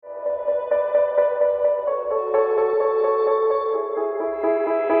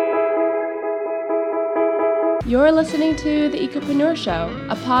You're listening to The Ecopreneur Show,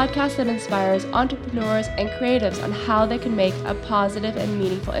 a podcast that inspires entrepreneurs and creatives on how they can make a positive and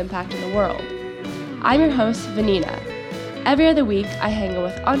meaningful impact in the world. I'm your host, Vanina. Every other week, I hang out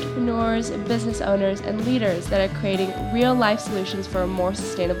with entrepreneurs, business owners, and leaders that are creating real-life solutions for a more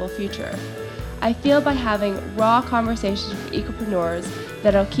sustainable future. I feel by having raw conversations with ecopreneurs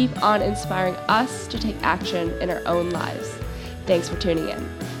that will keep on inspiring us to take action in our own lives. Thanks for tuning in.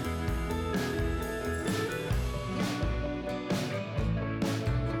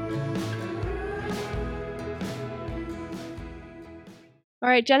 All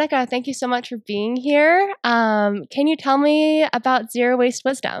right, Jenica, thank you so much for being here. Can you tell me about Zero Waste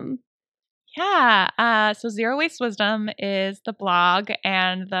Wisdom? Yeah, so Zero Waste Wisdom is the blog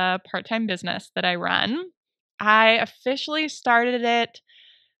and the part-time business that I run. I officially started it,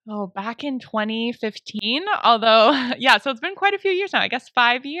 back in 2015, although, so it's been quite a few years now, I guess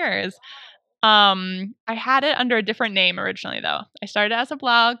 5 years. I had it under a different name originally, though. I started as a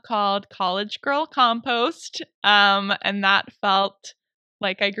blog called College Girl Compost, and that felt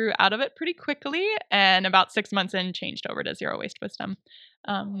like I grew out of it pretty quickly, and about 6 months in, changed over to Zero Waste Wisdom.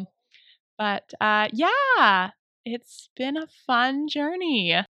 It's been a fun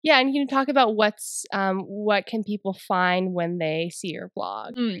journey. Yeah, and you can talk about what can people find when they see your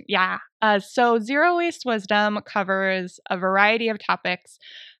blog? So Zero Waste Wisdom covers a variety of topics.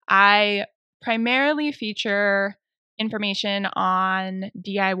 I primarily feature information on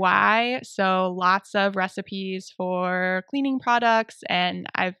DIY, so lots of recipes for cleaning products, and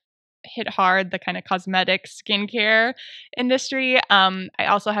I've hit hard the kind of cosmetic skincare industry. I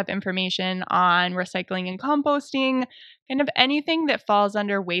also have information on recycling and composting, kind of anything that falls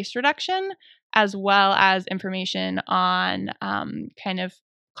under waste reduction, as well as information on kind of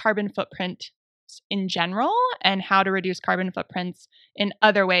carbon footprint in general and how to reduce carbon footprints in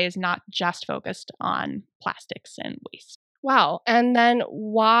other ways, not just focused on plastics and waste. Wow. And then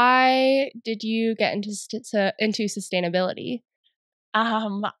why did you get into sustainability?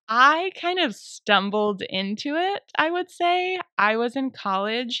 I kind of stumbled into it, I would say. I was in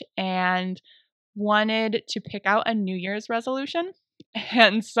college and wanted to pick out a New Year's resolution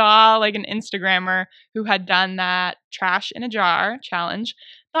and saw like an Instagrammer who had done that trash in a jar challenge.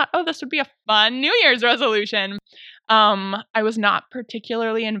 Thought, this would be a fun New Year's resolution. I was not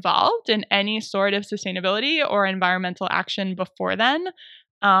particularly involved in any sort of sustainability or environmental action before then.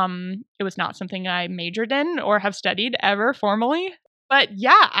 It was not something I majored in or have studied ever formally. But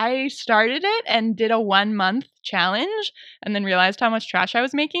I started it and did a 1-month challenge and then realized how much trash I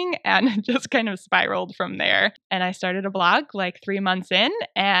was making and just kind of spiraled from there. And I started a blog like 3 months in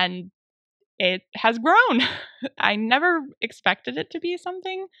and it has grown. I never expected it to be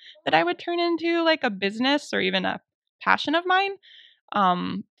something that I would turn into like a business or even a passion of mine,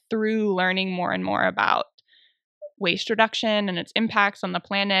 through learning more and more about waste reduction and its impacts on the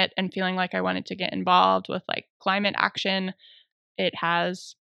planet and feeling like I wanted to get involved with like climate action. It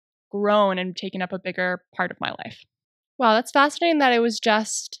has grown and taken up a bigger part of my life. Wow, that's fascinating that it was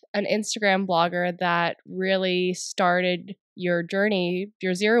just an Instagram blogger that really started your journey,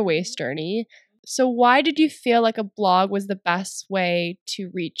 your zero waste journey. So why did you feel like a blog was the best way to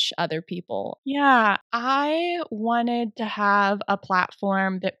reach other people? Yeah, I wanted to have a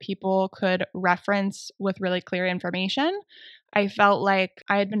platform that people could reference with really clear information. I felt like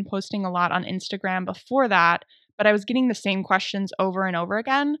I had been posting a lot on Instagram before that, but I was getting the same questions over and over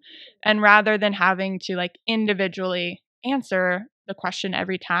again. And rather than having to like individually answer the question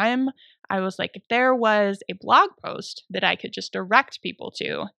every time, I was like, if there was a blog post that I could just direct people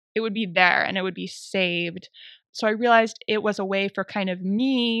to, it would be there and it would be saved. So I realized it was a way for kind of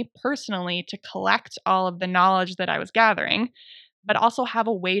me personally to collect all of the knowledge that I was gathering, but also have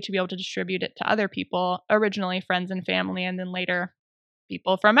a way to be able to distribute it to other people, originally friends and family, and then later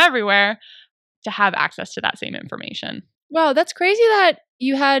people from everywhere, to have access to that same information. Wow, that's crazy that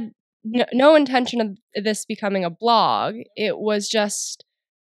you had no intention of this becoming a blog. It was just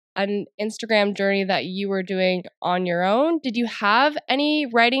an Instagram journey that you were doing on your own. Did you have any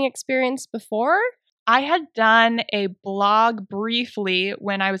writing experience before? I had done a blog briefly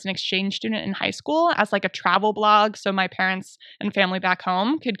when I was an exchange student in high school as like a travel blog, so my parents and family back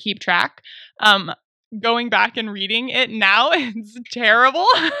home could keep track. Going back and reading it now, it's terrible.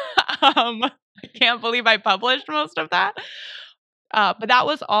 I can't believe I published most of that. But that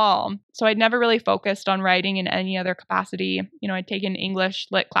was all. So I'd never really focused on writing in any other capacity. I'd taken English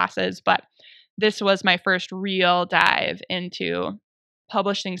lit classes, but this was my first real dive into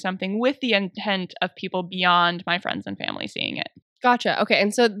publishing something with the intent of people beyond my friends and family seeing it. Gotcha. Okay.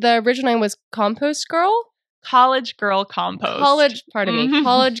 And so the original name was Compost Girl? College Girl Compost.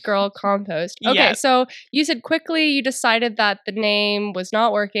 College Girl Compost. Okay, Yes. so you said quickly you decided that the name was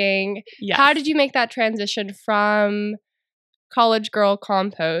not working. Yes. How did you make that transition from College Girl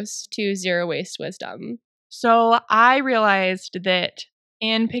Compost to Zero Waste Wisdom? So I realized that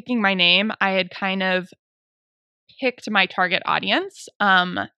in picking my name, I had kind of picked my target audience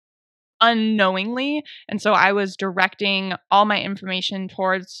unknowingly. And so I was directing all my information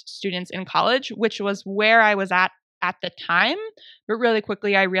towards students in college, which was where I was at the time. But really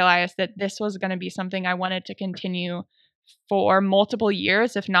quickly, I realized that this was going to be something I wanted to continue for multiple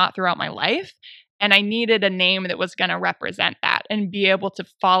years, if not throughout my life. And I needed a name that was going to represent that and be able to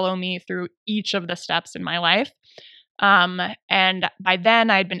follow me through each of the steps in my life. And by then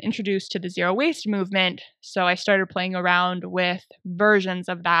I'd been introduced to the zero waste movement. So I started playing around with versions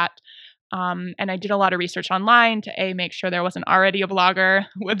of that. And I did a lot of research online to make sure there wasn't already a blogger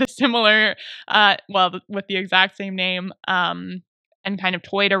with a similar, with the exact same name, and kind of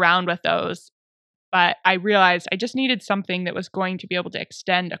toyed around with those. But I realized I just needed something that was going to be able to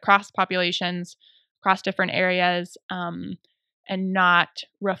extend across populations, across different areas, and not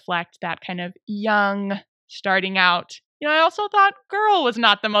reflect that kind of young, starting out. I also thought girl was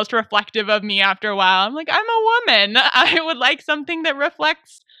not the most reflective of me after a while. I'm like, I'm a woman. I would like something that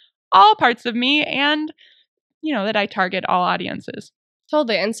reflects all parts of me and, that I target all audiences.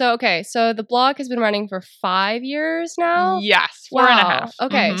 Totally. And so, so the blog has been running for 5 years now? Yes, 4.5.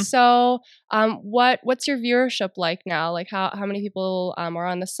 Okay, so what's your viewership like now? Like how many people are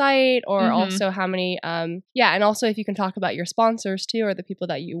on the site, or also how many, and also if you can talk about your sponsors too, or the people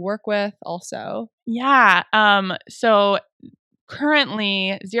that you work with also. Yeah, so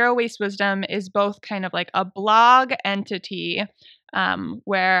currently Zero Waste Wisdom is both kind of like a blog entity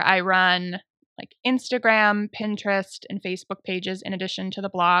where I run like Instagram, Pinterest, and Facebook pages in addition to the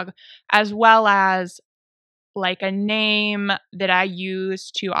blog, as well as like a name that I use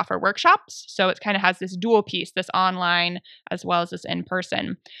to offer workshops. So it kind of has this dual piece, this online as well as this in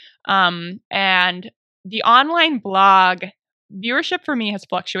person. And the online blog viewership for me has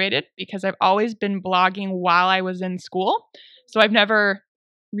fluctuated because I've always been blogging while I was in school. So I've never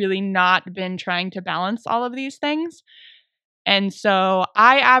really not been trying to balance all of these things. And so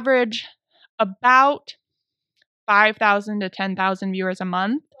I average about 5,000 to 10,000 viewers a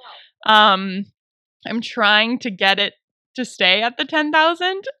month. I'm trying to get it to stay at the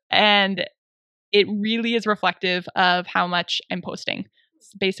 10,000, and it really is reflective of how much I'm posting.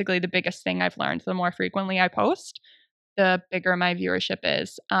 It's basically the biggest thing I've learned. The more frequently I post, the bigger my viewership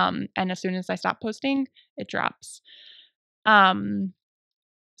is. And as soon as I stop posting, it drops.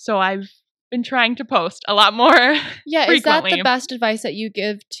 So I've been trying to post a lot more frequently. Is that the best advice that you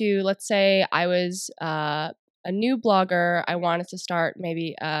give to, let's say I was a new blogger, I wanted to start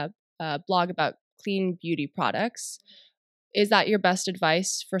maybe a blog about clean beauty products. Is that your best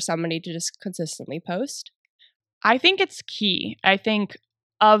advice for somebody to just consistently post? I think it's key. I think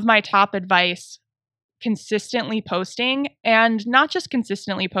of my top advice, consistently posting, and not just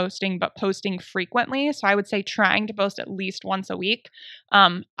consistently posting, but posting frequently. So I would say trying to post at least once a week.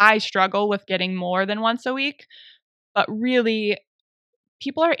 I struggle with getting more than once a week, but really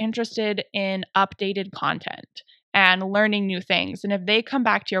people are interested in updated content and learning new things. And if they come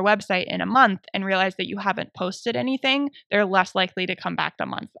back to your website in a month and realize that you haven't posted anything, they're less likely to come back the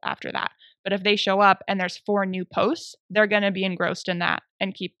month after that. But if they show up and there's 4 new posts, they're going to be engrossed in that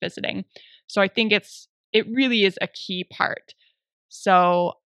and keep visiting. So I think it really is a key part.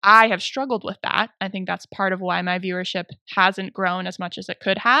 So I have struggled with that. I think that's part of why my viewership hasn't grown as much as it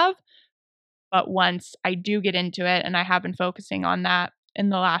could have. But once I do get into it, and I have been focusing on that in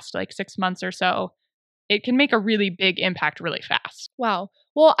the last 6 months or so, it can make a really big impact really fast. Wow.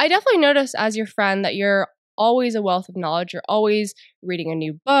 Well, I definitely notice as your friend that you're always a wealth of knowledge. You're always reading a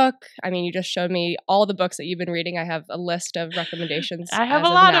new book. I mean, you just showed me all the books that you've been reading. I have a list of recommendations. I have a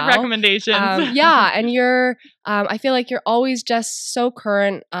lot of recommendations. And you're, I feel like you're always just so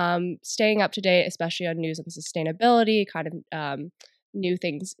current, staying up to date, especially on news and sustainability, kind of new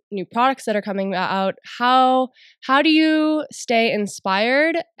things, new products that are coming out. How do you stay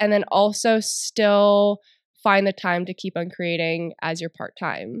inspired and then also still find the time to keep on creating as your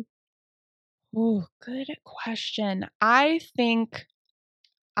part-time? Oh, good question. I think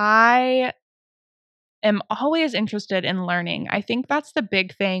I am always interested in learning. I think that's the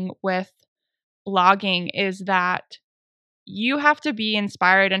big thing with blogging, is that you have to be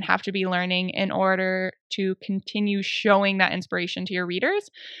inspired and have to be learning in order to continue showing that inspiration to your readers.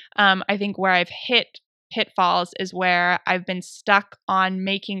 I think where I've hit pitfalls is where I've been stuck on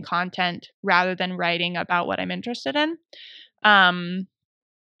making content rather than writing about what I'm interested in.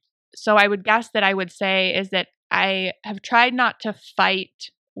 So I would guess that I would say is that I have tried not to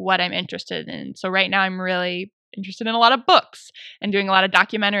fight what I'm interested in. So right now I'm really interested in a lot of books and doing a lot of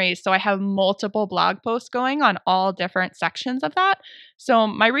documentaries. So I have multiple blog posts going on all different sections of that. So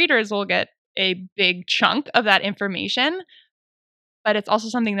my readers will get a big chunk of that information, but it's also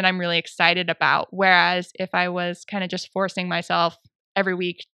something that I'm really excited about. Whereas if I was kind of just forcing myself every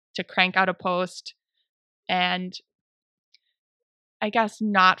week to crank out a post and I guess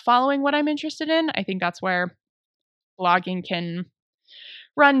not following what I'm interested in, I think that's where blogging can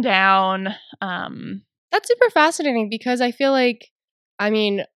run down. That's super fascinating because I feel like, I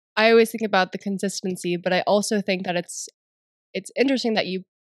mean, I always think about the consistency, but I also think that it's interesting that you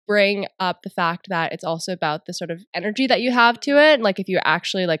bring up the fact that it's also about the sort of energy that you have to it. Like if you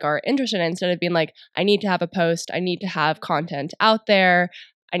actually like are interested in, instead of being like, I need to have a post, I need to have content out there,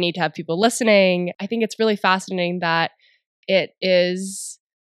 I need to have people listening. I think it's really fascinating that it's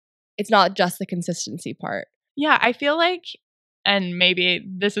not just the consistency part. Yeah, I feel like, and maybe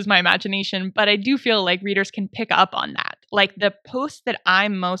this is my imagination, but I do feel like readers can pick up on that. Like the posts that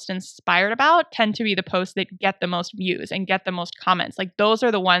I'm most inspired about tend to be the posts that get the most views and get the most comments. Like those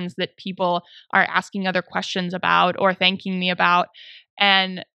are the ones that people are asking other questions about or thanking me about.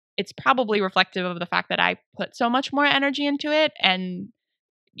 And it's probably reflective of the fact that I put so much more energy into it, and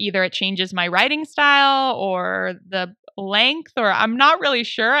either it changes my writing style or the length, or I'm not really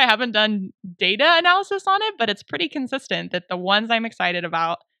sure. I haven't done data analysis on it, but it's pretty consistent that the ones I'm excited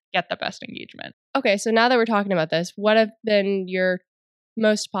about get the best engagement. Okay, so now that we're talking about this, what have been your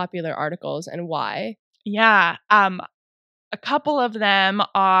most popular articles and why? Yeah, a couple of them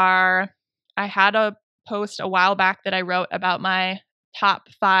are, I had a post a while back that I wrote about my top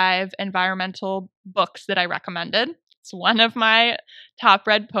 5 environmental books that I recommended. It's one of my top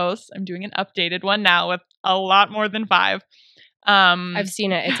read posts. I'm doing an updated one now with a lot more than 5. I've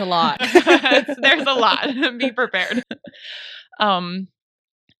seen it. It's a lot. There's a lot. Be prepared.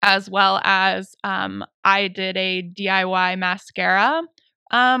 As well as I did a DIY mascara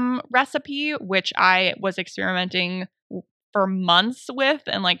recipe, which I was experimenting for months with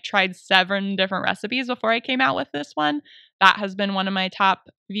and like tried 7 different recipes before I came out with this one. That has been one of my top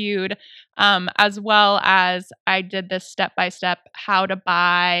viewed, as well as I did this step-by-step how to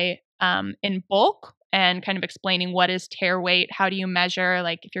buy in bulk and kind of explaining what is tear weight, how do you measure,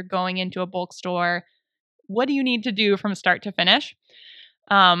 like if you're going into a bulk store, what do you need to do from start to finish?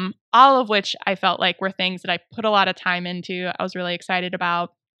 All of which I felt like were things that I put a lot of time into. I was really excited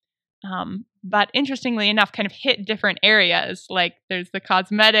about. But interestingly enough, kind of hit different areas. Like there's the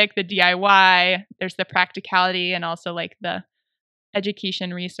cosmetic, the DIY, there's the practicality, and also like the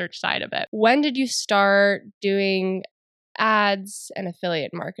education research side of it. When did you start doing ads and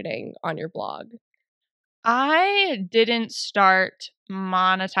affiliate marketing on your blog? I didn't start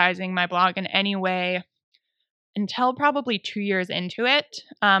monetizing my blog in any way until probably 2 years into it.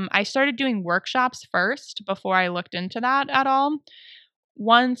 I started doing workshops first before I looked into that at all.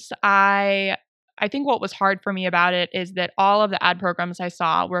 Once I think what was hard for me about it is that all of the ad programs I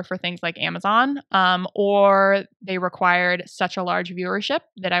saw were for things like Amazon, or they required such a large viewership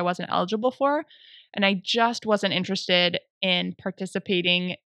that I wasn't eligible for. And I just wasn't interested in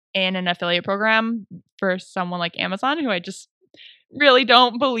participating in an affiliate program for someone like Amazon, who I just really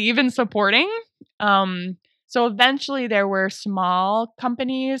don't believe in supporting. So eventually there were small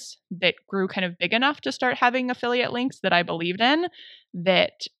companies that grew kind of big enough to start having affiliate links that I believed in,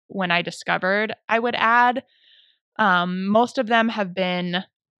 that when I discovered I would add. Most of them have been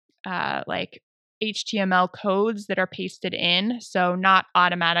like HTML codes that are pasted in. So not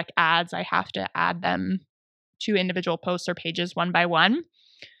automatic ads. I have to add them to individual posts or pages one by one.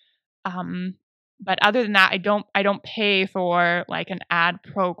 But other than that, I don't pay for like an ad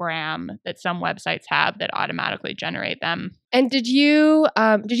program that some websites have that automatically generate them. And did you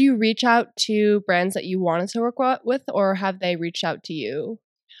reach out to brands that you wanted to work with, or have they reached out to you?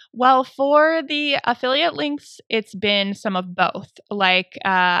 Well, for the affiliate links, it's been some of both. Like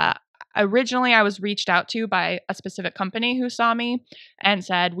originally I was reached out to by a specific company who saw me and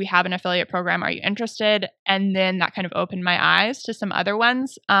said, we have an affiliate program. Are you interested? And then that kind of opened my eyes to some other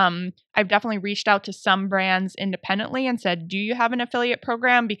ones. I've definitely reached out to some brands independently and said, do you have an affiliate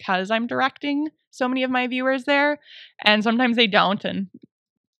program? Because I'm directing so many of my viewers there. And sometimes they don't. And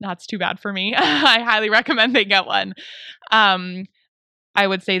that's too bad for me. I highly recommend they get one. I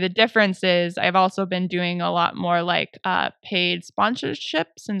would say the difference is I've also been doing a lot more like paid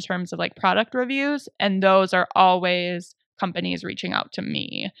sponsorships in terms of like product reviews. And those are always companies reaching out to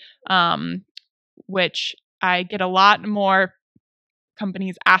me, which I get a lot more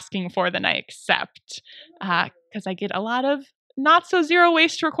companies asking for than I accept, because I get a lot of not so zero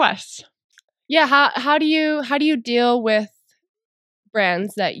waste requests. Yeah. How do you deal with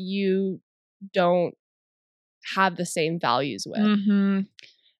brands that you don't have the same values with? Mm-hmm.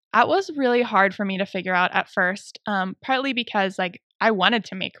 That was really hard for me to figure out at first, partly because like I wanted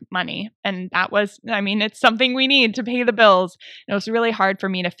to make money, and that was, I mean, it's something we need to pay the bills. And it was really hard for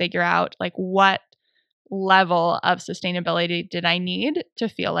me to figure out like what level of sustainability did I need to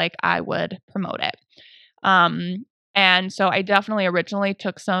feel like I would promote it. And so I definitely originally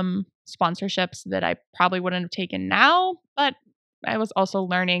took some sponsorships that I probably wouldn't have taken now, but I was also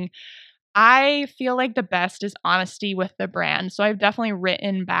learning. I feel like the best is honesty with the brand. So I've definitely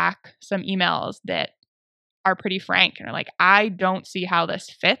written back some emails that are pretty frank and are like, I don't see how this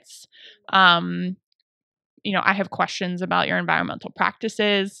fits. I have questions about your environmental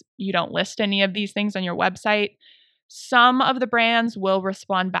practices. You don't list any of these things on your website. Some of the brands will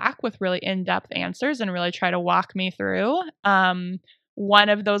respond back with really in-depth answers and really try to walk me through. One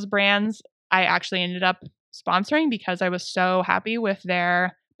of those brands I actually ended up sponsoring because I was so happy with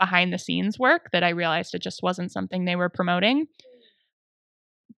their behind the scenes work that I realized it just wasn't something they were promoting.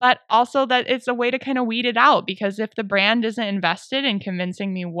 But also that it's a way to kind of weed it out, because if the brand isn't invested in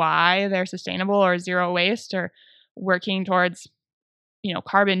convincing me why they're sustainable or zero waste or working towards,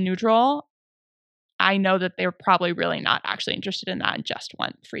 carbon neutral, I know that they're probably really not actually interested in that and just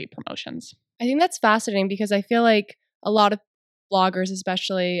want free promotions. I think that's fascinating because I feel like a lot of bloggers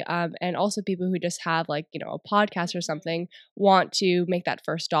especially, and also people who just have like, a podcast or something, want to make that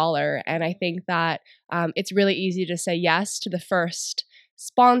first dollar. And I think that it's really easy to say yes to the first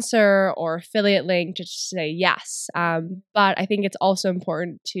sponsor or affiliate link, to just say yes. But I think it's also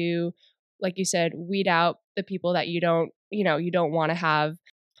important to, like you said, weed out the people that you don't want to have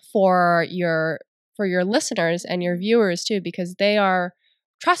for your listeners and your viewers too, because they are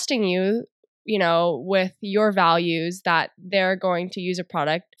trusting you, with your values, that they're going to use a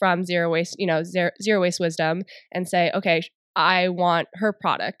product from Zero Waste, Zero Waste Wisdom, and say, okay, I want her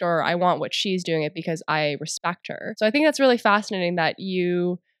product, or I want what she's doing it because I respect her. So I think that's really fascinating that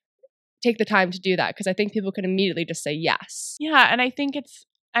you take the time to do that, because I think people can immediately just say yes. Yeah. And I think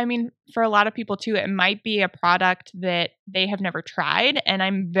for a lot of people too, it might be a product that they have never tried. And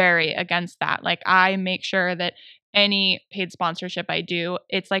I'm very against that. Like, I make sure that any paid sponsorship I do,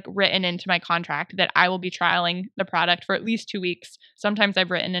 it's like written into my contract that I will be trialing the product for at least 2 weeks. Sometimes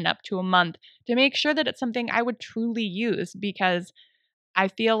I've written in up to a month, to make sure that it's something I would truly use, because I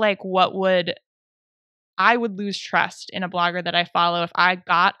feel like I would lose trust in a blogger that I follow if I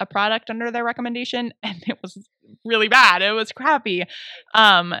got a product under their recommendation and it was really bad. It was crappy.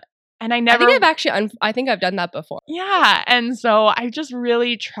 And I think I've done that before. Yeah. And so I just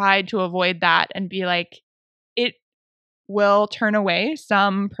really tried to avoid that and be like, it will turn away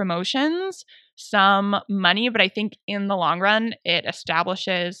some promotions, some money, but I think in the long run, it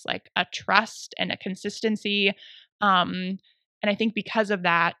establishes like a trust and a consistency. And I think because of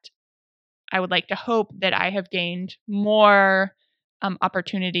that, I would like to hope that I have gained more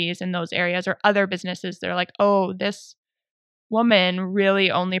opportunities in those areas, or other businesses that are like, oh, this woman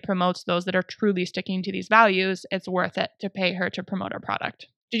really only promotes those that are truly sticking to these values. It's worth it to pay her to promote our product.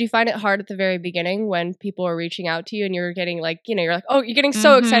 Did you find it hard at the very beginning when people were reaching out to you and you're getting like, you're like, oh, you're getting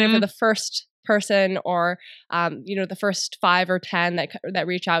so excited for the first person, or, the first 5 or 10 that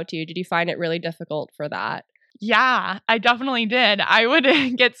reach out to you? Did you find it really difficult for that? Yeah, I definitely did. I would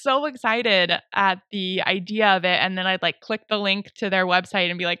get so excited at the idea of it, and then I'd like click the link to their website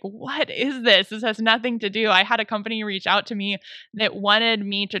and be like, what is this? This has nothing to do. I had a company reach out to me that wanted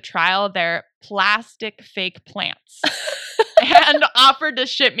me to trial their plastic fake plants and offered to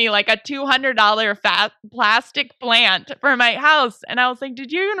ship me like a $200 plastic plant for my house. And I was like,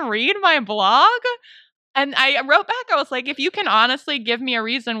 did you even read my blog? And I wrote back, I was like, if you can honestly give me a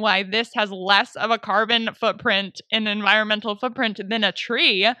reason why this has less of a carbon footprint and environmental footprint than a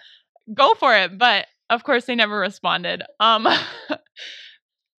tree, go for it. But of course, they never responded. But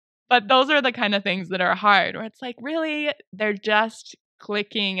those are the kind of things that are hard, where it's like, really, they're just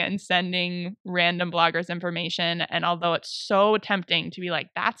clicking and sending random bloggers information. And although it's so tempting to be like,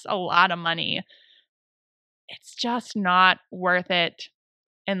 that's a lot of money, it's just not worth it.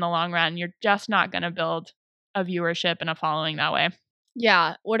 In the long run, you're just not going to build a viewership and a following that way.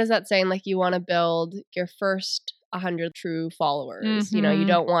 Yeah. What is that saying? Like, you want to build your first 100 true followers. You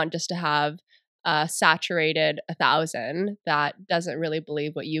don't want just to have saturated 1,000 that doesn't really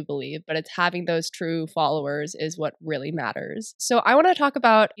believe what you believe, but it's having those true followers is what really matters. So I want to talk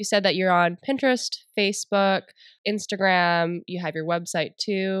about, you said that you're on Pinterest, Facebook, Instagram, you have your website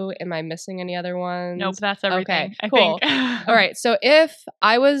too. Am I missing any other ones? Nope, that's everything. Okay, cool. I think. All right. So if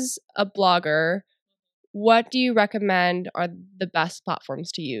I was a blogger what do you recommend are the best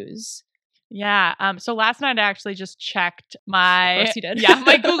platforms to use? Yeah. So last night I actually just checked Of my course you did.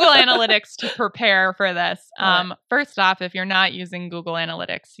 my Google Analytics to prepare for this. Love it. First off, if you're not using Google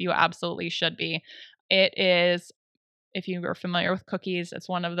Analytics, you absolutely should be. It is, if you are familiar with cookies, it's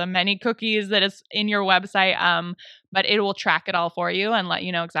one of the many cookies that is in your website. But it will track it all for you and let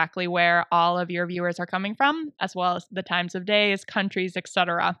you know exactly where all of your viewers are coming from, as well as the times of days, countries,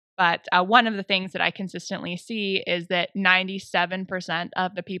 etc. But one of the things that I consistently see is that 97%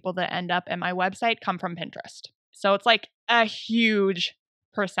 of the people that end up at my website come from Pinterest. So it's like a huge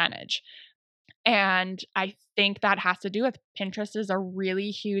percentage. And I think that has to do with Pinterest is a really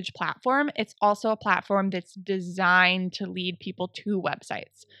huge platform. It's also a platform that's designed to lead people to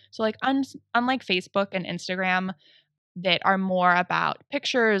websites. So like unlike Facebook and Instagram that are more about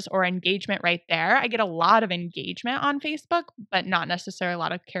pictures or engagement right there, I get a lot of engagement on Facebook, but not necessarily a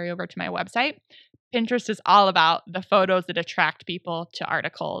lot of carryover to my website. Pinterest is all about the photos that attract people to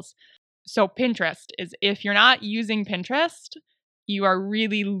articles. So Pinterest is, if you're not using Pinterest, you are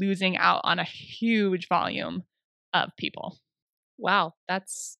really losing out on a huge volume of people. Wow,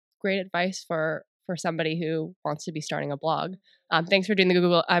 that's great advice for somebody who wants to be starting a blog. Thanks for doing the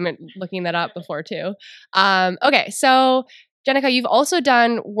Google. I'm looking that up before too. Okay, so Jenica, you've also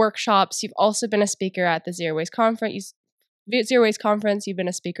done workshops. You've also been a speaker at the Zero Waste Conference. You've been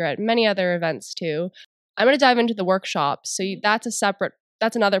a speaker at many other events too. I'm going to dive into the workshops. So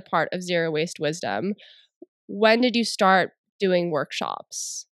that's another part of Zero Waste Wisdom. When did you start doing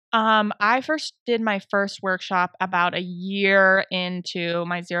workshops? I first did my first workshop about a year into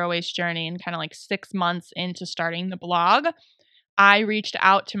my zero waste journey and kind of like 6 months into starting the blog. I reached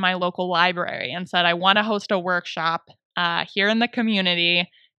out to my local library and said, I want to host a workshop here in the community.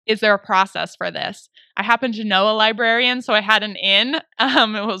 Is there a process for this? I happen to know a librarian, so I had an in.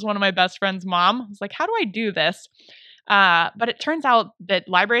 It was one of my best friend's mom. I was like, how do I do this? But it turns out that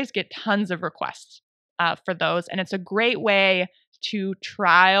libraries get tons of requests for those. And it's a great way to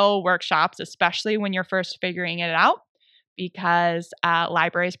trial workshops, especially when you're first figuring it out, because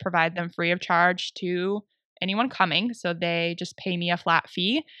libraries provide them free of charge to anyone coming. So they just pay me a flat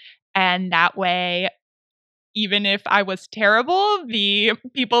fee. And that way, even if I was terrible, the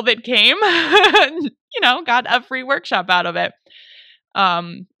people that came, got a free workshop out of it.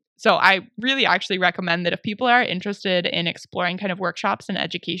 So I really actually recommend that if people are interested in exploring kind of workshops and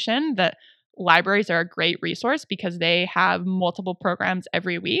education, that libraries are a great resource because they have multiple programs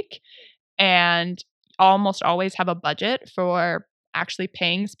every week and almost always have a budget for actually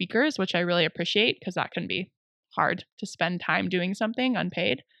paying speakers, which I really appreciate because that can be hard to spend time doing something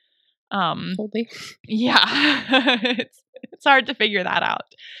unpaid. Totally. Yeah, it's hard to figure that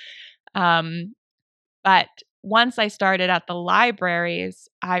out. But once I started at the libraries,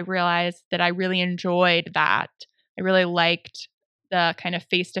 I realized that I really enjoyed that. I really liked the kind of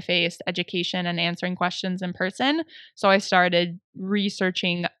face-to-face education and answering questions in person. So I started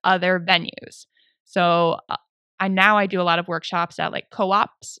researching other venues. So I do a lot of workshops at like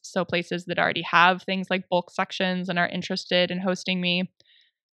co-ops, so places that already have things like bulk sections and are interested in hosting me.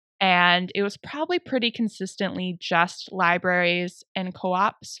 And it was probably pretty consistently just libraries and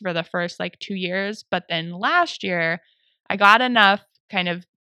co-ops for the first like 2 years. But then last year, I got enough kind of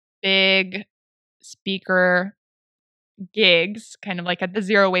big speaker gigs, kind of like at the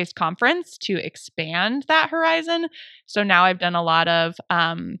Zero Waste Conference, to expand that horizon. So now I've done a lot of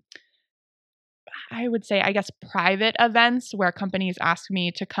I would say, I guess, private events where companies ask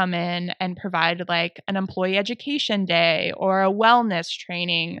me to come in and provide like an employee education day or a wellness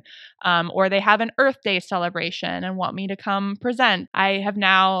training, or they have an Earth Day celebration and want me to come present. I have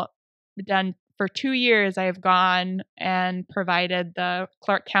now done for 2 years, I have gone and provided the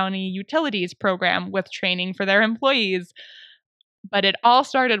Clark County Utilities program with training for their employees. But it all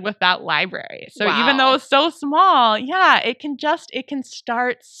started with that library. So even though it's so small, yeah, it can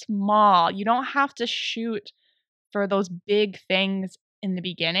start small. You don't have to shoot for those big things in the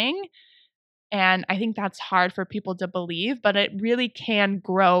beginning. And I think that's hard for people to believe, but it really can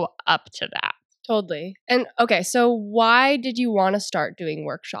grow up to that. Totally. And okay, so why did you want to start doing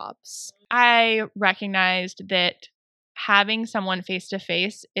workshops? I recognized that having someone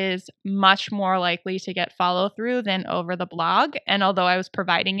face-to-face is much more likely to get follow-through than over the blog. And although I was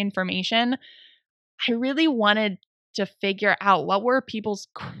providing information, I really wanted to figure out what were people's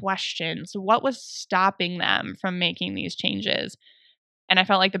questions, what was stopping them from making these changes. And I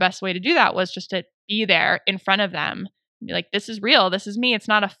felt like the best way to do that was just to be there in front of them. Be like, this is real. This is me. It's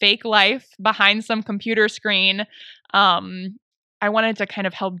not a fake life behind some computer screen. I wanted to kind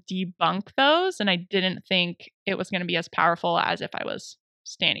of help debunk those, and I didn't think it was going to be as powerful as if I was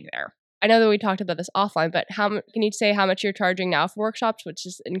standing there. I know that we talked about this offline, but can you say how much you're charging now for workshops, which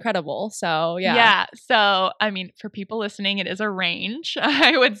is incredible. So yeah. Yeah. So, I mean, for people listening, it is a range.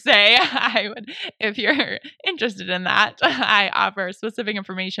 I would say if you're interested in that, I offer specific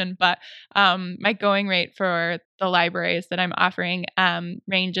information, but my going rate for the libraries that I'm offering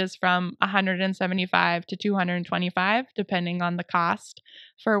ranges from $175 to $225, depending on the cost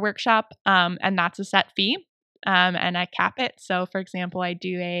for a workshop. And that's a set fee. And I cap it. So for example, I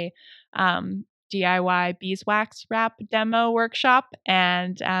do a DIY beeswax wrap demo workshop,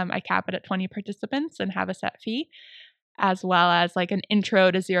 and I cap it at 20 participants and have a set fee, as well as like an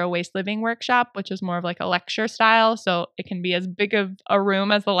intro to zero waste living workshop, which is more of like a lecture style. So it can be as big of a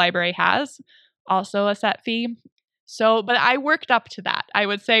room as the library has, also a set fee. So, but I worked up to that. I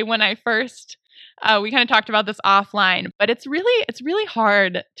would say when I first, we kind of talked about this offline, but it's really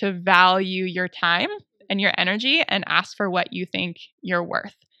hard to value your time and your energy and ask for what you think you're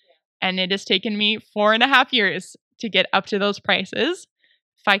worth. And it has taken me 4.5 years to get up to those prices.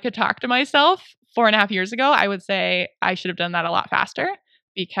 If I could talk to myself 4.5 years ago, I would say I should have done that a lot faster,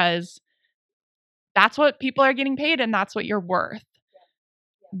 because that's what people are getting paid and that's what you're worth.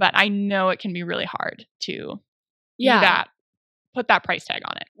 But I know it can be really hard to put that price tag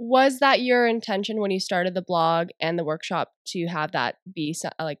on it. Was that your intention when you started the blog and the workshop, to have that be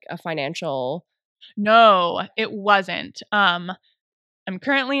like a financial? No, it wasn't. I'm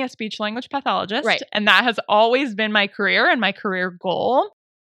currently a speech language pathologist, right, and that has always been my career and my career goal.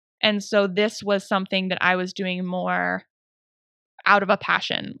 And so this was something that I was doing more out of a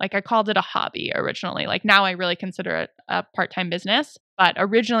passion. Like I called it a hobby originally. Like now I really consider it a part-time business, but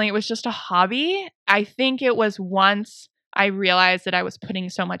originally it was just a hobby. I think it was once I realized that I was putting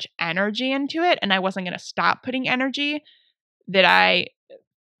so much energy into it and I wasn't going to stop putting energy, that I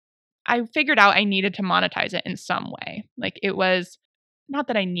figured out I needed to monetize it in some way. Like it was not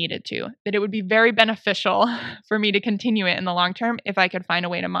that I needed to, that it would be very beneficial for me to continue it in the long term if I could find a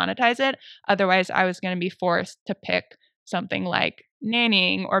way to monetize it. Otherwise, I was going to be forced to pick something like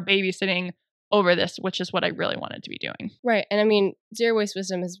nannying or babysitting over this, which is what I really wanted to be doing. Right. And I mean, Zero Waste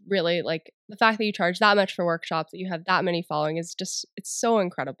Wisdom is really like, the fact that you charge that much for workshops, that you have that many following, is just, it's so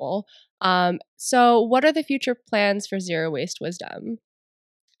incredible. So what are the future plans for Zero Waste Wisdom?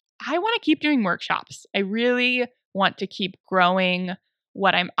 I want to keep doing workshops. I really want to keep growing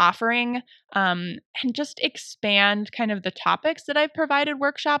what I'm offering, and just expand kind of the topics that I've provided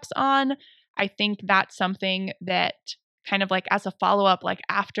workshops on. I think that's something that kind of like as a follow-up, like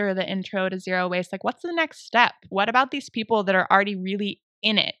after the intro to zero waste, like what's the next step? What about these people that are already really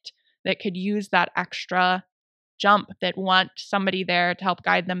in it, that could use that extra jump, that want somebody there to help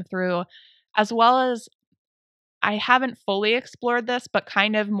guide them through? As well as, I haven't fully explored this, but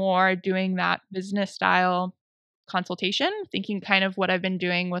kind of more doing that business style consultation, thinking kind of what I've been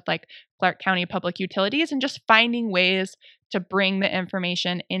doing with like Clark County Public Utilities, and just finding ways to bring the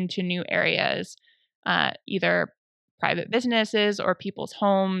information into new areas, either private businesses or people's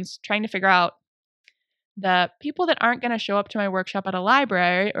homes, trying to figure out the people that aren't going to show up to my workshop at a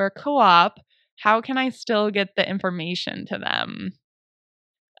library or a co-op, how can I still get the information to them?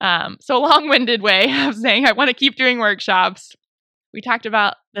 So a long-winded way of saying I want to keep doing workshops. We talked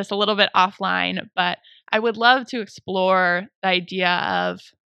about this a little bit offline, but I would love to explore the idea of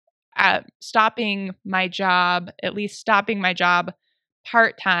stopping my job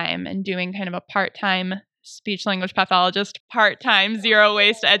part-time and doing kind of a part-time speech language pathologist, part-time zero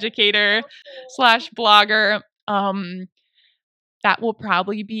waste educator / blogger. That will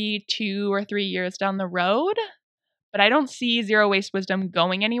probably be 2 or 3 years down the road, but I don't see Zero Waste Wisdom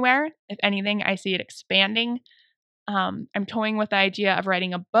going anywhere. If anything, I see it expanding. I'm toying with the idea of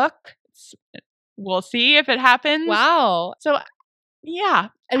writing a book. We'll see if it happens. Wow. So, yeah.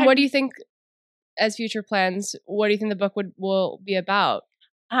 And what do you think, as future plans, what do you think the book will be about?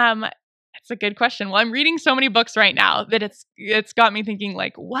 That's a good question. Well, I'm reading so many books right now that it's got me thinking,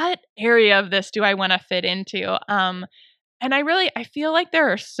 like, what area of this do I want to fit into? And I feel like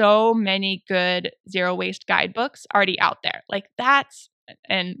there are so many good zero waste guidebooks already out there. Like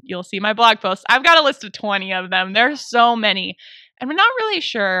and you'll see my blog post, I've got a list of 20 of them. There's so many. And I'm not really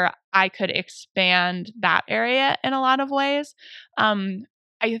sure I could expand that area in a lot of ways.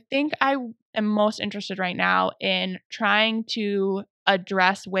 I think I am most interested right now in trying to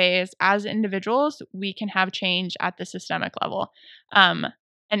address ways as individuals we can have change at the systemic level,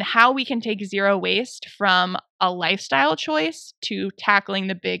 and how we can take zero waste from a lifestyle choice to tackling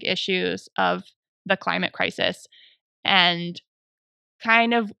the big issues of the climate crisis, and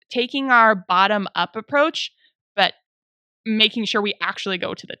kind of taking our bottom up approach, but making sure we actually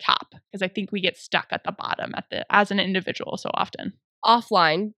go to the top, because I think we get stuck at the bottom as an individual so often.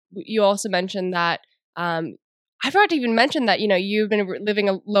 offline, you also mentioned that I forgot to even mention that, you've been living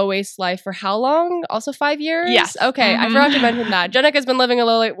a low waste life for how long? Also 5 years? Yes. Okay, I forgot to mention that. Jennika's been living a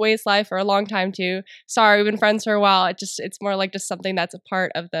low waste life for a long time too. Sorry, we've been friends for a while. It's more like just something that's a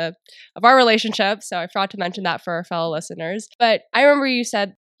part of our relationship. So I forgot to mention that for our fellow listeners. But I remember you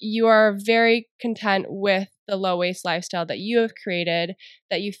said you are very content with the low waste lifestyle that you have created,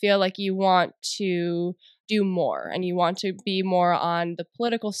 that you feel like you want to do more and you want to be more on the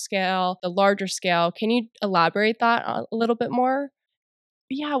political scale, the larger scale. Can you elaborate that a little bit more?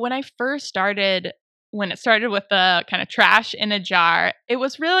 Yeah, when it started with the kind of trash in a jar, it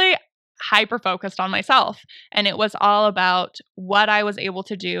was really hyper focused on myself. And it was all about what I was able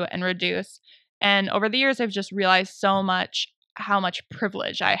to do and reduce. And over the years, I've just realized how much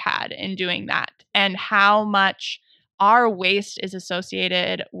privilege I had in doing that and how much our waste is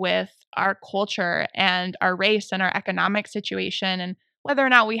associated with our culture and our race and our economic situation and whether or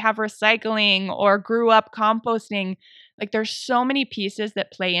not we have recycling or grew up composting. Like there's so many pieces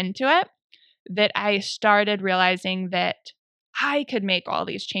that play into it that I started realizing that I could make all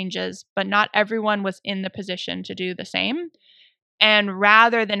these changes, but not everyone was in the position to do the same. And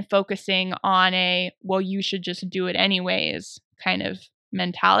rather than focusing on well, you should just do it anyways kind of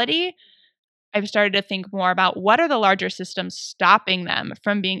mentality, I've started to think more about what are the larger systems stopping them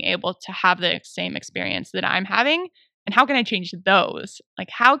from being able to have the same experience that I'm having, and how can I change those? Like,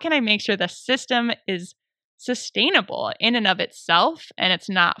 how can I make sure the system is sustainable in and of itself and it's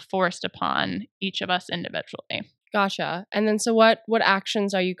not forced upon each of us individually? Gotcha. And then so what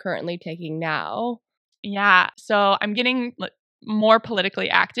actions are you currently taking now? Yeah, so I'm getting more politically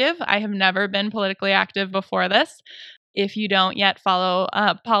active. I have never been politically active before this. If you don't yet follow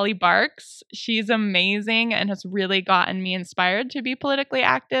Polly Barks, she's amazing and has really gotten me inspired to be politically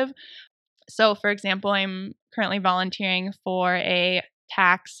active. So, for example, I'm currently volunteering for a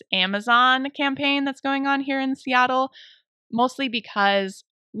tax Amazon campaign that's going on here in Seattle, mostly because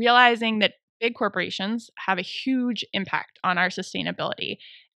realizing that big corporations have a huge impact on our sustainability.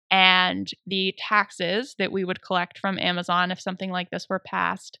 And the taxes that we would collect from Amazon, if something like this were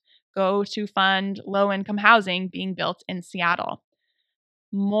passed, go to fund low-income housing being built in Seattle.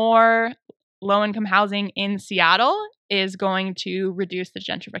 More low-income housing in Seattle is going to reduce the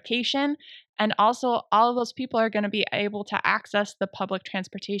gentrification. And also, all of those people are going to be able to access the public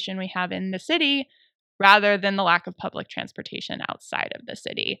transportation we have in the city rather than the lack of public transportation outside of the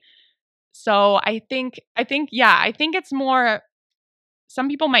city. So I think it's more, some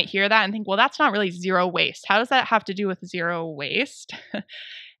people might hear that and think, well, that's not really zero waste. How does that have to do with zero waste?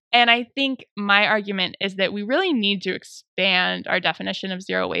 And I think my argument is that we really need to expand our definition of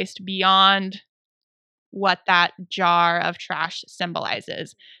zero waste beyond what that jar of trash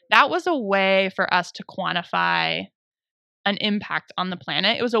symbolizes. That was a way for us to quantify an impact on the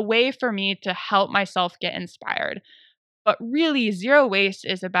planet. It was a way for me to help myself get inspired. But really, zero waste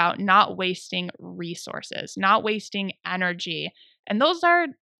is about not wasting resources, not wasting energy. And those are,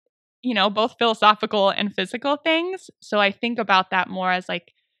 both philosophical and physical things. So I think about that more as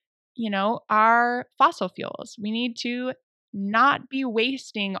like, our fossil fuels. We need to not be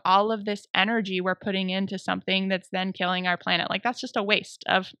wasting all of this energy we're putting into something that's then killing our planet. Like that's just a waste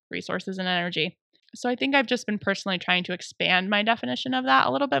of resources and energy. So I think I've just been personally trying to expand my definition of that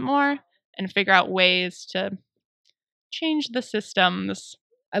a little bit more and figure out ways to change the systems.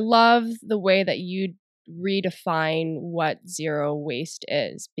 I love the way that you redefine what zero waste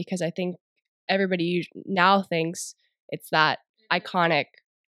is, because I think everybody now thinks it's that iconic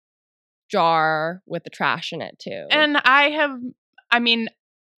jar with the trash in it too. And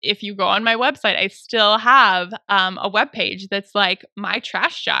if you go on my website, I still have a webpage that's like my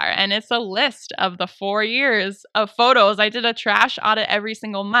trash jar. And it's a list of the 4 years of photos. I did a trash audit every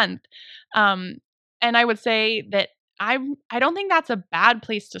single month. And I would say that I don't think that's a bad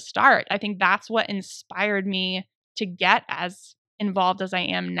place to start. I think that's what inspired me to get as involved as I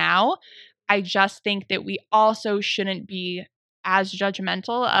am now. I just think that we also shouldn't be as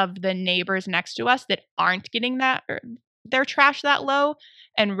judgmental of the neighbors next to us that aren't getting that or their trash that low,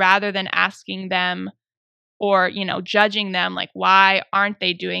 and rather than asking them or judging them like why aren't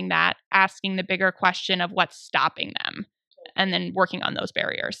they doing that, asking the bigger question of what's stopping them and then working on those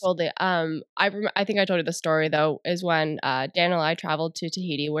barriers. Well, I think I told you the story though, is when Dan and I traveled to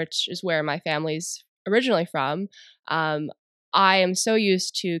Tahiti, which is where my family's originally from. I am so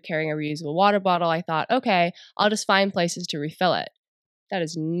used to carrying a reusable water bottle. I thought, okay, I'll just find places to refill it. That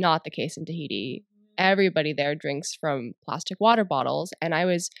is not the case in Tahiti. Everybody there drinks from plastic water bottles, and I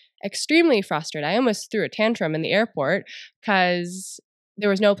was extremely frustrated. I almost threw a tantrum in the airport because there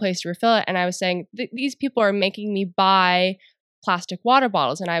was no place to refill it, and I was saying, these people are making me buy plastic water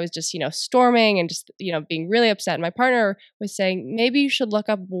bottles, and I was just, storming and just, being really upset. And my partner was saying, maybe you should look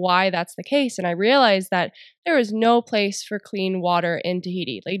up why that's the case. And I realized that there is no place for clean water in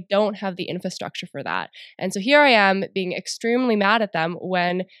Tahiti. They don't have the infrastructure for that. And so here I am being extremely mad at them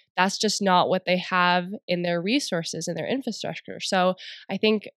when that's just not what they have in their resources and their infrastructure. So I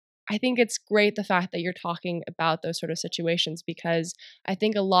think it's great the fact that you're talking about those sort of situations, because I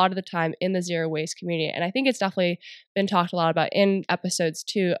think a lot of the time in the zero waste community, and I think it's definitely been talked a lot about in episodes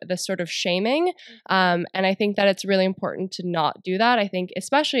too, this sort of shaming. And I think that it's really important to not do that. I think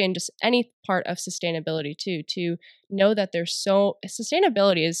especially in just any part of sustainability too, to know that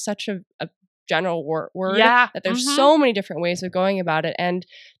sustainability is such a general word, that there's so many different ways of going about it. And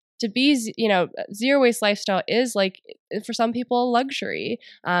to be, zero waste lifestyle is like, for some people, a luxury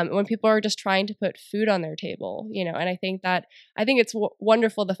when people are just trying to put food on their table, and I think it's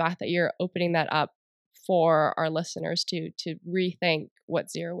wonderful the fact that you're opening that up for our listeners to rethink what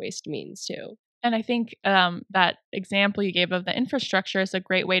zero waste means too. And I think that example you gave of the infrastructure is a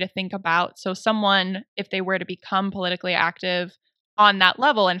great way to think about. So someone, if they were to become politically active on that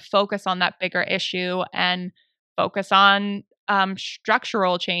level and focus on that bigger issue and focus on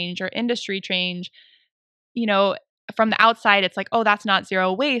structural change or industry change, from the outside, it's like, oh, that's not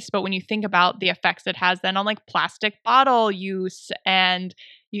zero waste. But when you think about the effects it has then on like plastic bottle use, and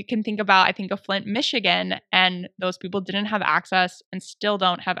you can think about, I think of Flint, Michigan, and those people didn't have access and still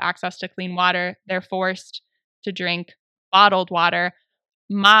don't have access to clean water. They're forced to drink bottled water.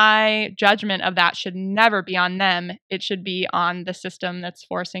 My judgment of that should never be on them. It should be on the system that's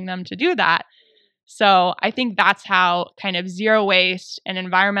forcing them to do that. So I think that's how kind of zero waste and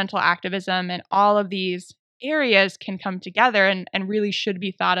environmental activism and all of these areas can come together and really should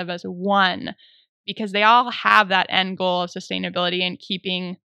be thought of as one, because they all have that end goal of sustainability and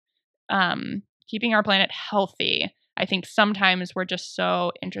keeping our planet healthy. I think sometimes we're just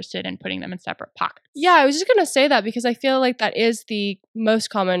so interested in putting them in separate pockets. Yeah, I was just going to say that because I feel like that is the most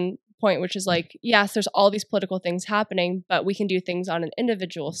common point, which is like, yes, there's all these political things happening, but we can do things on an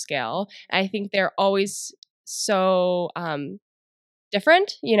individual scale. And I think they're always so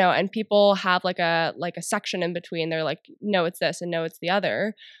different, and people have like a section in between. They're like, no, it's this, and no, it's the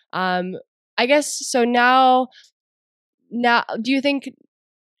other. I guess so. Now, do you think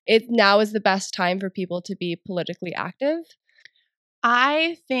now is the best time for people to be politically active?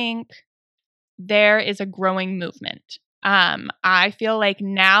 I think there is a growing movement. I feel like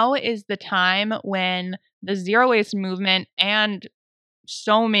now is the time when the zero waste movement and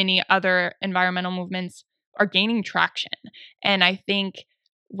so many other environmental movements are gaining traction. And I think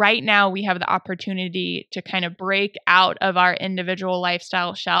right now we have the opportunity to kind of break out of our individual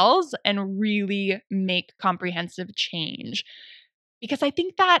lifestyle shells and really make comprehensive change. Because I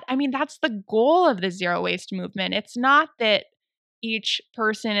think that's the goal of the zero waste movement. It's not that each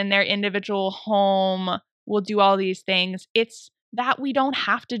person in their individual home will do all these things. It's that we don't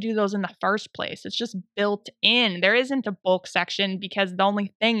have to do those in the first place. It's just built in. There isn't a bulk section because the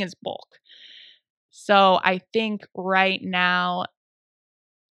only thing is bulk. So I think right now,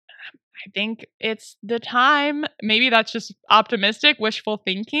 it's the time. Maybe that's just optimistic, wishful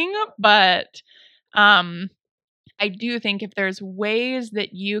thinking, but I do think if there's ways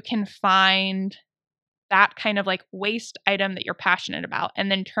that you can find that kind of like waste item that you're passionate about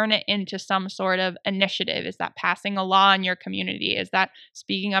and then turn it into some sort of initiative. Is that passing a law in your community? Is that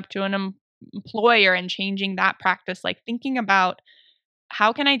speaking up to an employer and changing that practice? Like thinking about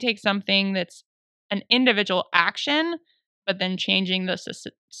how can I take something that's an individual action, but then changing the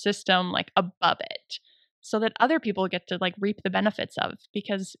system like above it so that other people get to like reap the benefits of,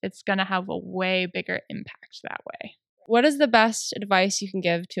 because it's going to have a way bigger impact that way. What is the best advice you can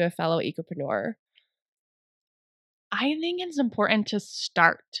give to a fellow ecopreneur? I think it's important to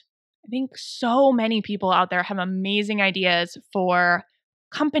start. I think so many people out there have amazing ideas for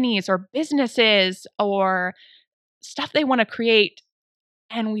companies or businesses or stuff they want to create.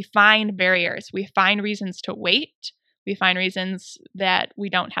 And we find barriers. We find reasons to wait. We find reasons that we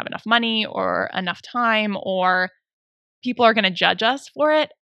don't have enough money or enough time, or people are going to judge us for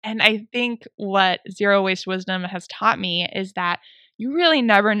it. And I think what Zero Waste Wisdom has taught me is that you really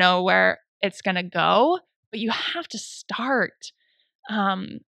never know where it's going to go, but you have to start.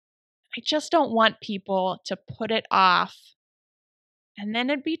 I just don't want people to put it off and then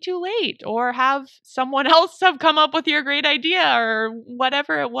it'd be too late, or have someone else have come up with your great idea or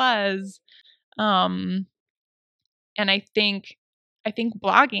whatever it was. And I think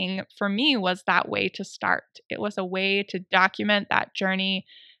blogging for me was that way to start. It was a way to document that journey.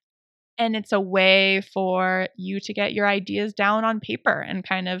 And it's a way for you to get your ideas down on paper and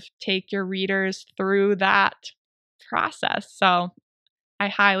kind of take your readers through that process. So I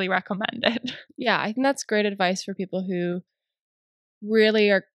highly recommend it. Yeah, I think that's great advice for people who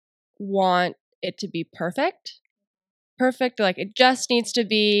really want it to be perfect. Perfect, like it just needs to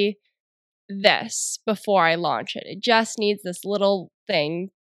be this before I launch it. It just needs this little thing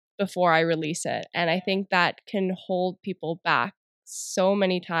before I release it. And I think that can hold people back so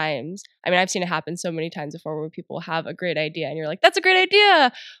many times. I mean, I've seen it happen so many times before where people have a great idea and you're like, that's a great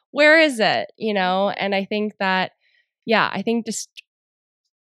idea. Where is it? You know? And I think that, I think just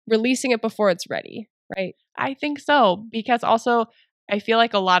releasing it before it's ready, right? I think so, because also I feel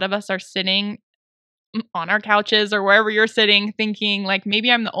like a lot of us are sitting on our couches or wherever you're sitting thinking like, maybe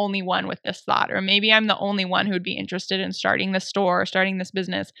I'm the only one with this thought, or maybe I'm the only one who would be interested in starting this store or starting this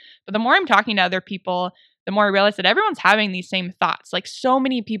business. But the more I'm talking to other people, the more I realize that everyone's having these same thoughts. Like so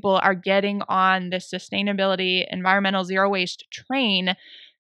many people are getting on this sustainability, environmental zero waste train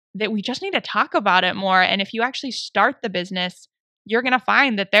that we just need to talk about it more. And if you actually start the business, you're going to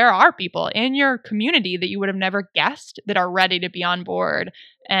find that there are people in your community that you would have never guessed that are ready to be on board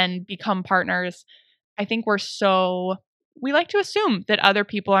and become partners. I think we like to assume that other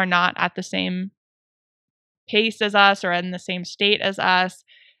people are not at the same pace as us or in the same state as us.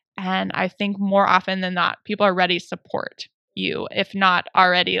 And I think more often than not, people are ready to support you, if not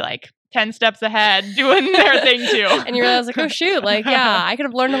already like 10 steps ahead doing their thing too. And you realize like, oh shoot, like, I could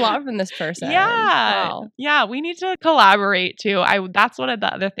have learned a lot from this person. Yeah. Wow. Yeah. We need to collaborate too. That's the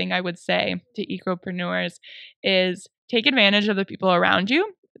other thing I would say to ecopreneurs is take advantage of the people around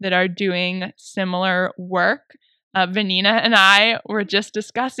you that are doing similar work. Vanina and I were just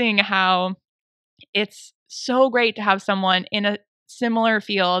discussing how it's so great to have someone in a similar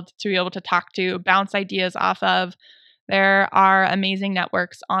field to be able to talk to, bounce ideas off of. There are amazing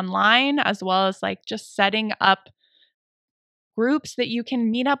networks online, as well as like just setting up groups that you can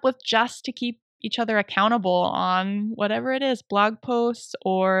meet up with just to keep each other accountable on whatever it is, blog posts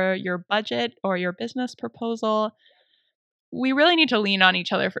or your budget or your business proposal. We really need to lean on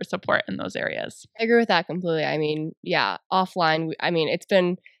each other for support in those areas. I agree with that completely. I mean, offline, it's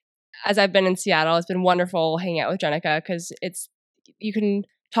been, as I've been in Seattle, it's been wonderful hanging out with Jenica because you can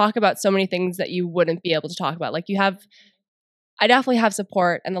talk about so many things that you wouldn't be able to talk about. Like I definitely have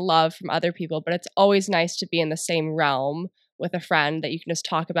support and the love from other people, but it's always nice to be in the same realm with a friend that you can just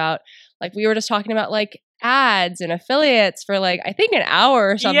talk about. Like we were just talking about like ads and affiliates for like, I think an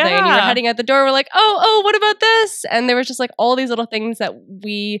hour or something. Yeah. And you were heading out the door. We're like, oh, what about this? And there was just like all these little things that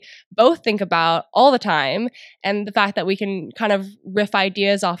we both think about all the time. And the fact that we can kind of riff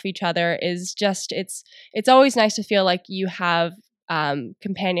ideas off each other is just, it's always nice to feel like you have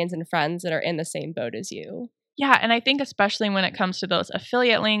companions and friends that are in the same boat as you. Yeah. And I think especially when it comes to those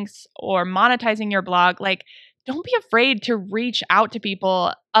affiliate links or monetizing your blog, like don't be afraid to reach out to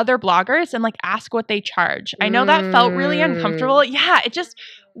people, other bloggers, and like ask what they charge. I know that felt really uncomfortable. Yeah.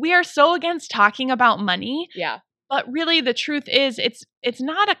 We are so against talking about money. Yeah. But really the truth is it's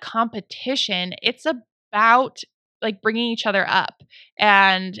not a competition. It's about like bringing each other up.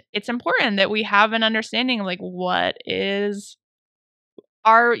 And it's important that we have an understanding of like what is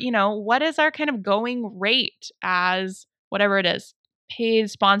our kind of going rate as whatever it is, paid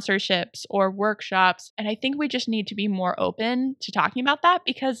sponsorships or workshops. And I think we just need to be more open to talking about that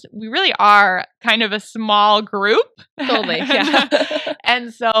because we really are kind of a small group. Totally. Yeah.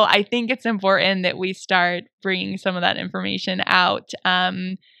 And so I think it's important that we start bringing some of that information out.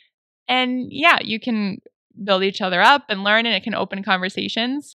 And yeah, you can build each other up and learn, and it can open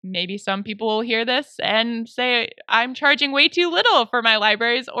conversations. Maybe some people will hear this and say, I'm charging way too little for my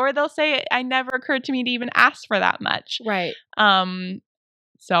libraries, or they'll say, I never occurred to me to even ask for that much. Right.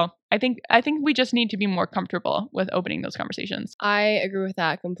 So I think we just need to be more comfortable with opening those conversations. I agree with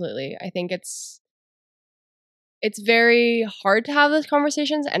that completely. I think it's very hard to have those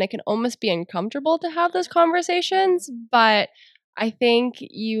conversations, and it can almost be uncomfortable to have those conversations. But I think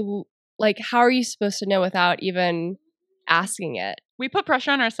how are you supposed to know without even asking it? We put pressure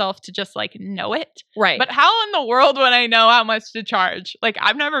on ourselves to just like know it. Right. But how in the world would I know how much to charge? Like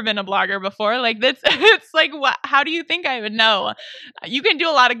I've never been a blogger before. Like it's like, how do you think I would know? You can do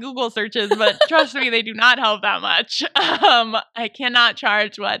a lot of Google searches, but trust me, they do not help that much. I cannot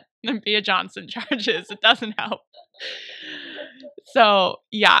charge what Olympia Johnson charges. It doesn't help. So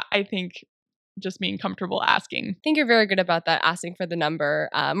yeah, I think just being comfortable asking. I think you're very good about that, asking for the number,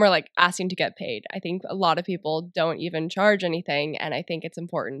 or like asking to get paid. I think a lot of people don't even charge anything, and I think it's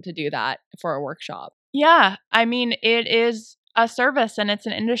important to do that for a workshop. Yeah, I mean, it is a service and it's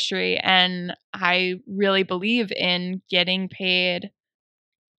an industry, and I really believe in getting paid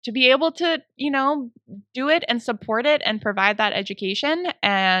to be able to, do it and support it and provide that education.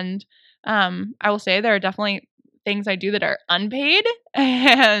 And I will say there are definitely things I do that are unpaid,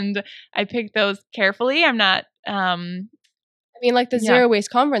 and I pick those carefully. I'm not like the Zero Waste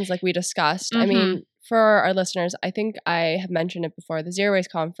Conference, like we discussed. Mm-hmm. For our listeners, I think I have mentioned it before. The Zero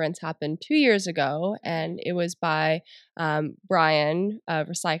Waste Conference happened 2 years ago, and it was by Brian of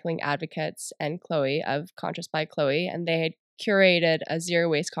Recycling Advocates and Chloe of Conscious by Chloe, and they had curated a Zero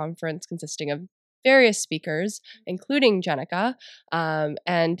Waste Conference consisting of various speakers, including Jenica, and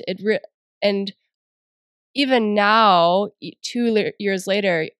even now, 2 years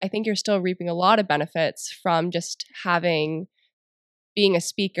later, I think you're still reaping a lot of benefits from just being a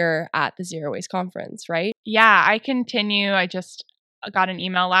speaker at the Zero Waste Conference, right? Yeah, I continue. I just got an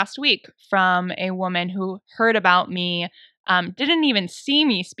email last week from a woman who heard about me, didn't even see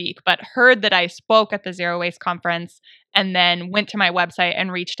me speak, but heard that I spoke at the Zero Waste Conference, and then went to my website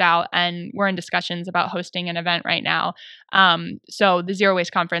and reached out, and we're in discussions about hosting an event right now. So the Zero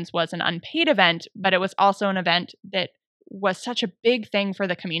Waste Conference was an unpaid event, but it was also an event that was such a big thing for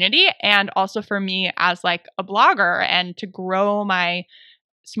the community, and also for me as like a blogger and to grow my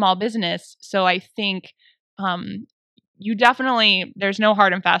small business. So I think there's no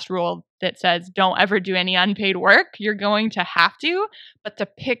hard and fast rule that says don't ever do any unpaid work. You're going to have to, but to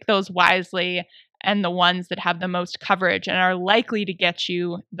pick those wisely and the ones that have the most coverage and are likely to get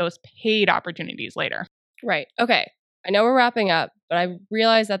you those paid opportunities later. Right. Okay. I know we're wrapping up, but I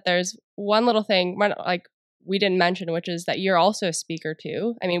realize that there's one little thing like we didn't mention, which is that you're also a speaker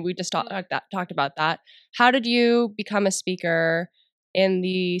too. We just talked about that. How did you become a speaker in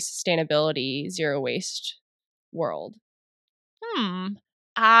the sustainability zero waste world?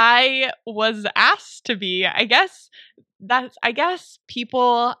 I was asked to be. I guess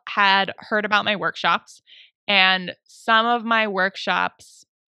people had heard about my workshops, and some of my workshops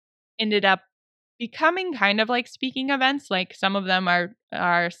ended up becoming kind of like speaking events. Like some of them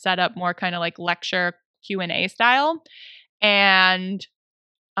are set up more kind of like lecture Q&A style. And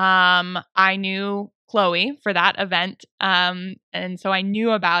I knew Chloe for that event. And so I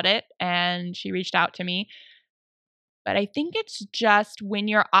knew about it, and she reached out to me. But I think it's just when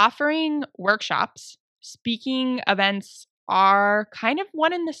you're offering workshops, speaking events are kind of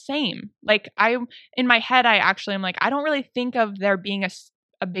one and the same. Like in my head, I'm like, I don't really think of there being a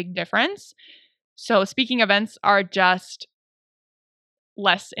big difference. So speaking events are just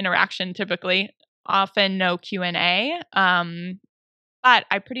less interaction typically, often no Q&A. But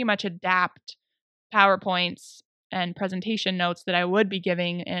I pretty much adapt PowerPoints and presentation notes that I would be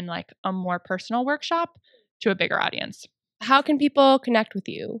giving in like a more personal workshop to a bigger audience. How can people connect with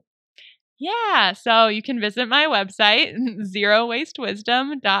you? Yeah, so you can visit my website,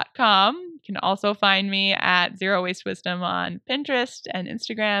 zerowastewisdom.com. You can also find me at Zero Waste Wisdom on Pinterest and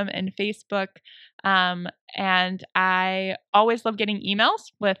Instagram and Facebook. And I always love getting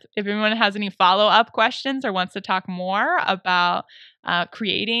emails if anyone has any follow-up questions or wants to talk more about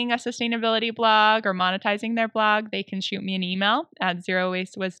creating a sustainability blog or monetizing their blog, they can shoot me an email at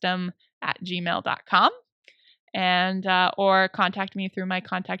zerowastewisdom@gmail.com. and or contact me through my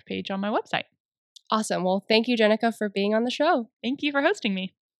contact page on my website. Awesome. Well, thank you, Jenica, for being on the show. Thank you for hosting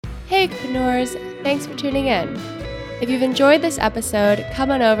me. Hey, Ecopreneurs. Thanks for tuning in. If you've enjoyed this episode, come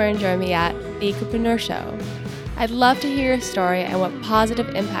on over and join me at The Ecopreneur Show. I'd love to hear your story and what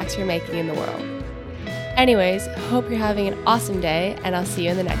positive impacts you're making in the world. Anyways, hope you're having an awesome day, and I'll see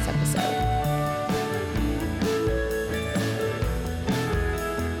you in the next episode.